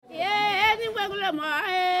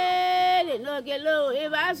moe no gelo e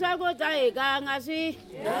va sa kota e kanga si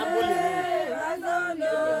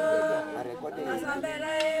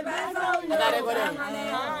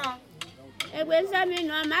e pensa mi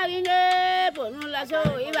no marine ponu la so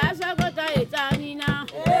e va sa kota e tanina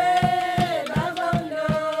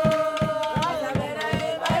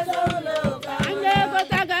ande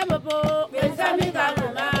kota ga popo pensa mi ga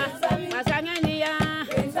kuma masanya niya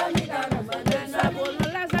ponu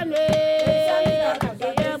la sa ne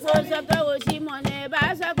e posa ka o simone va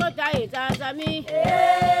sa kota e tasami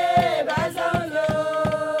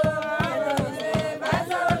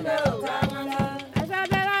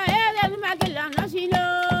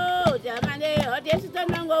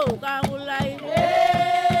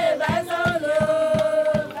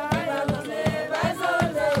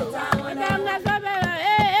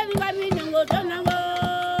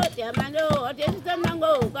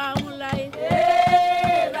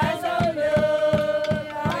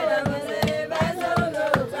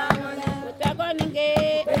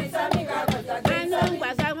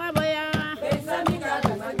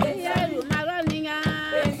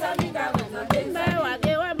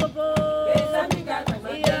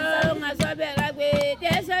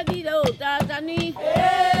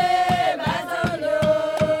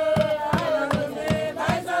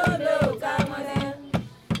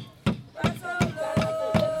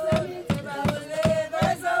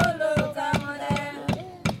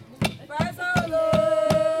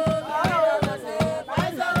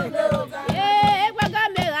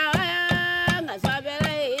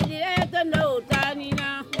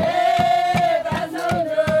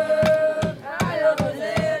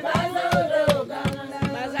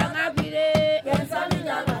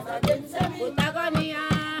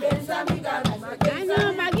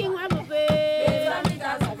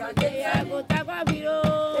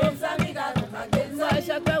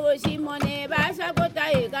Simone,